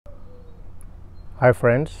Hi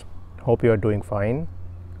friends, hope you are doing fine.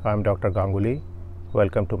 I'm Dr. Ganguly.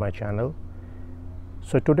 Welcome to my channel.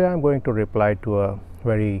 So today I'm going to reply to a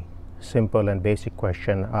very simple and basic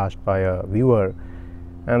question asked by a viewer,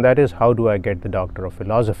 and that is, how do I get the Doctor of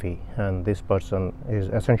Philosophy? And this person is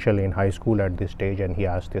essentially in high school at this stage and he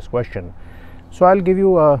asked this question. So I'll give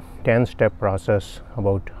you a 10-step process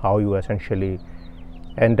about how you essentially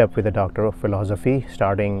end up with a Doctor of Philosophy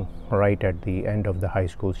starting right at the end of the high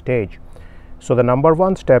school stage. So the number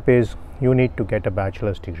one step is you need to get a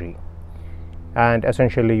bachelor's degree, and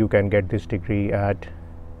essentially you can get this degree at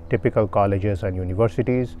typical colleges and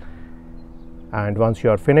universities. And once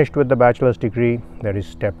you are finished with the bachelor's degree, there is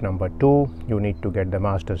step number two, you need to get the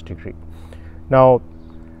master's degree. Now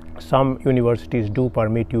some universities do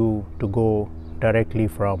permit you to go directly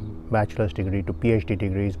from bachelor's degree to PhD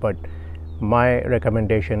degrees, but my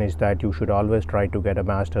recommendation is that you should always try to get a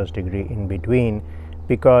master's degree in between,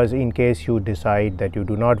 because in case you decide that you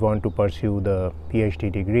do not want to pursue the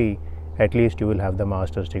PhD degree, at least you will have the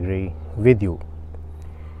master's degree with you.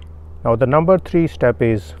 Now the number three step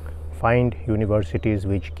is find universities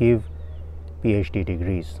which give PhD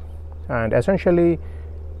degrees, and essentially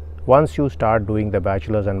once you start doing the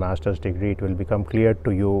bachelor's and master's degree, it will become clear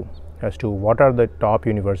to you as to what are the top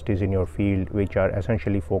universities in your field which are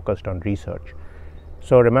essentially focused on research.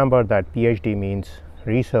 So remember that PhD means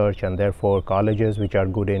research, and therefore colleges which are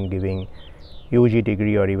good in giving UG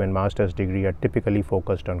degree or even master's degree are typically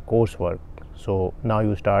focused on coursework. So now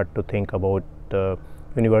you start to think about the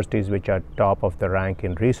universities which are top of the rank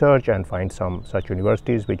in research and find some such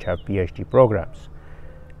universities which have PhD programs.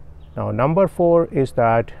 Now number four is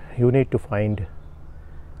that you need to find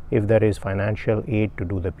if there is financial aid to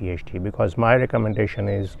do the PhD, because my recommendation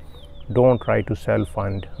is don't try to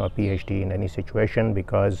self-fund a PhD in any situation,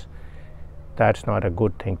 because that's not a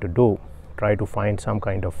good thing to do. Try to find some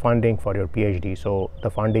kind of funding for your PhD. So the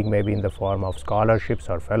funding may be in the form of scholarships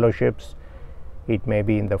or fellowships. It may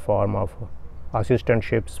be in the form of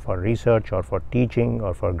assistantships for research or for teaching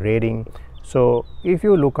or for grading. So if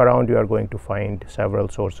you look around, you are going to find several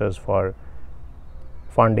sources for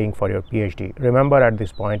funding for your PhD. Remember, at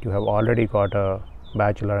this point you have already got a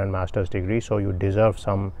bachelor and master's degree, so you deserve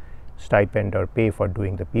some stipend or pay for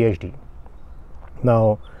doing the PhD.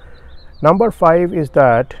 Now number five is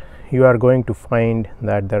that you are going to find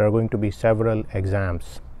that there are going to be several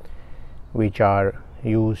exams which are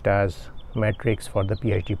used as metrics for the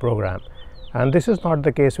PhD program, and this is not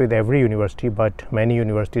the case with every university, but many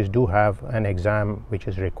universities do have an exam which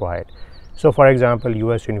is required. So for example,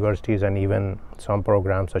 US universities and even some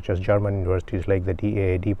programs such as German universities like the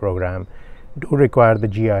DAAD program do require the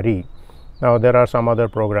GRE. Now there are some other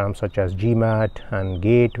programs such as GMAT and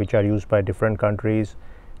GATE which are used by different countries.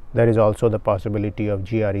 There is also the possibility of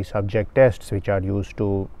GRE subject tests which are used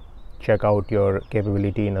to check out your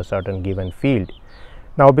capability in a certain given field.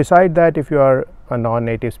 Now beside that, if you are a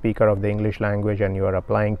non-native speaker of the English language and you are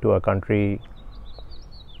applying to a country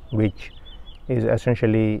which is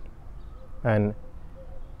essentially an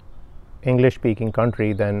English speaking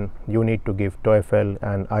country, then you need to give TOEFL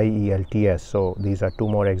and IELTS. So these are two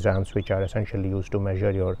more exams which are essentially used to measure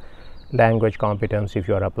your language competence. If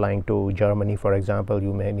you are applying to Germany, for example,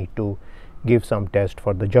 you may need to give some test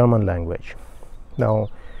for the German language. Now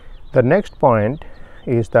the next point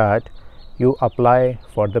is that you apply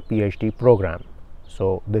for the PhD program.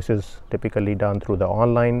 So this is typically done through the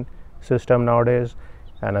online system nowadays,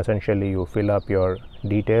 and essentially you fill up your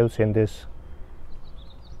details in this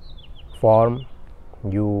form.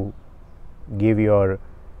 You give your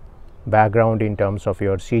background in terms of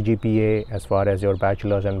your CGPA as far as your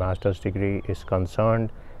bachelor's and master's degree is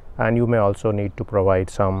concerned, and you may also need to provide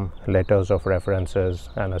some letters of references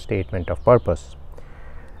and a statement of purpose.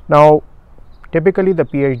 Now typically the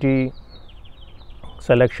PhD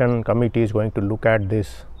selection committee is going to look at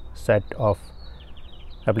this set of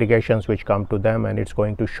applications which come to them, and it's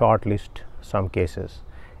going to shortlist some cases.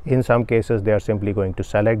 In some cases they are simply going to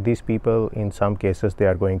select these people. In some cases they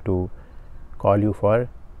are going to call you for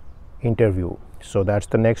interview. So that's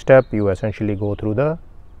the next step. You essentially go through the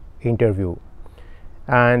interview,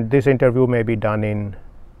 and this interview may be done in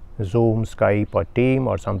Zoom, Skype or Team,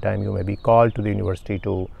 or sometime you may be called to the university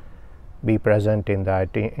to be present in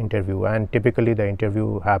that interview. And typically the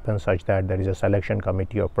interview happens such that there is a selection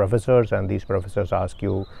committee of professors, and these professors ask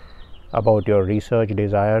you about your research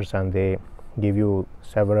desires, and they give you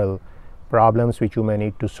several problems which you may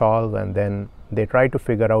need to solve, and then they try to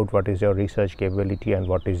figure out what is your research capability and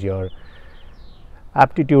what is your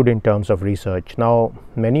aptitude in terms of research. Now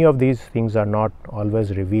many of these things are not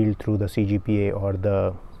always revealed through the CGPA or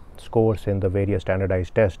the scores in the various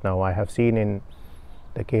standardized tests. Now I have seen in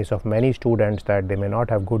the case of many students that they may not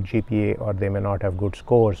have good GPA or they may not have good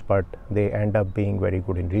scores, but they end up being very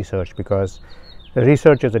good in research, because the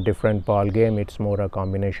research is a different ball game. It's more a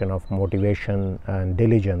combination of motivation and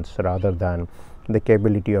diligence rather than the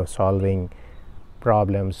capability of solving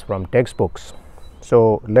problems from textbooks.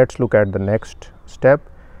 So let's look at the next step,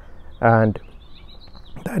 and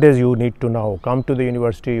that is, you need to now come to the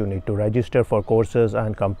university, you need to register for courses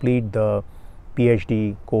and complete the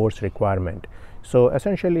PhD course requirement. So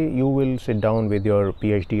essentially you will sit down with your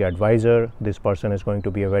PhD advisor. This person is going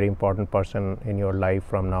to be a very important person in your life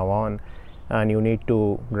from now on, and you need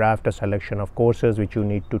to draft a selection of courses which you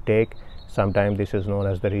need to take. Sometimes this is known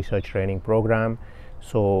as the research training program.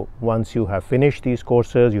 So once you have finished these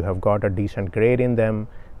courses, you have got a decent grade in them,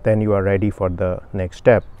 then you are ready for the next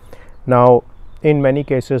step. Now in many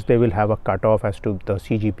cases they will have a cutoff as to the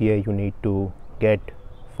CGPA you need to get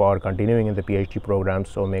for continuing in the PhD program.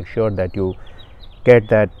 So make sure that you get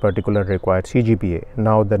that particular required CGPA.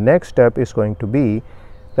 Now the next step is going to be,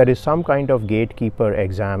 there is some kind of gatekeeper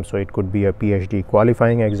exam. So it could be a PhD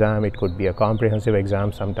qualifying exam, it could be a comprehensive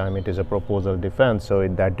exam, sometimes it is a proposal defense. So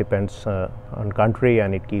that depends on country,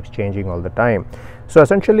 and it keeps changing all the time. So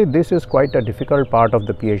essentially this is quite a difficult part of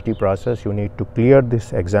the PhD process. You need to clear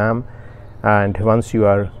this exam, and once you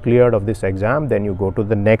are cleared of this exam, then you go to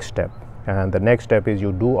the next step, and the next step is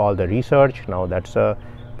you do all the research. Now that's a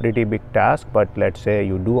pretty big task, but let's say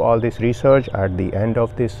you do all this research. At the end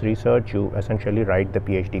of this research, you essentially write the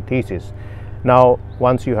PhD thesis. Now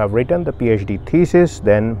once you have written the PhD thesis,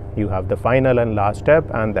 then you have the final and last step,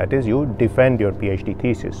 and that is you defend your PhD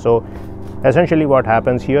thesis. So essentially what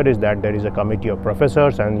happens here is that there is a committee of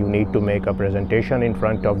professors, and you need to make a presentation in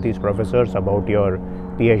front of these professors about your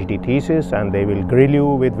PhD thesis, and they will grill you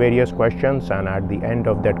with various questions, and at the end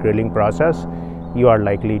of that grilling process you are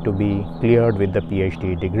likely to be cleared with the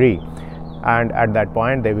PhD degree. And at that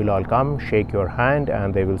point they will all come, shake your hand,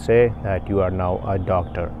 and they will say that you are now a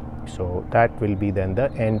doctor. So that will be then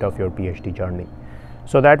the end of your PhD journey.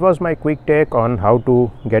 So that was my quick take on how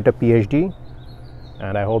to get a PhD,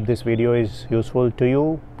 and I hope this video is useful to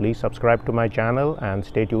you. Please subscribe to my channel and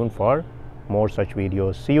stay tuned for more such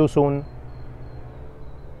videos. See you soon.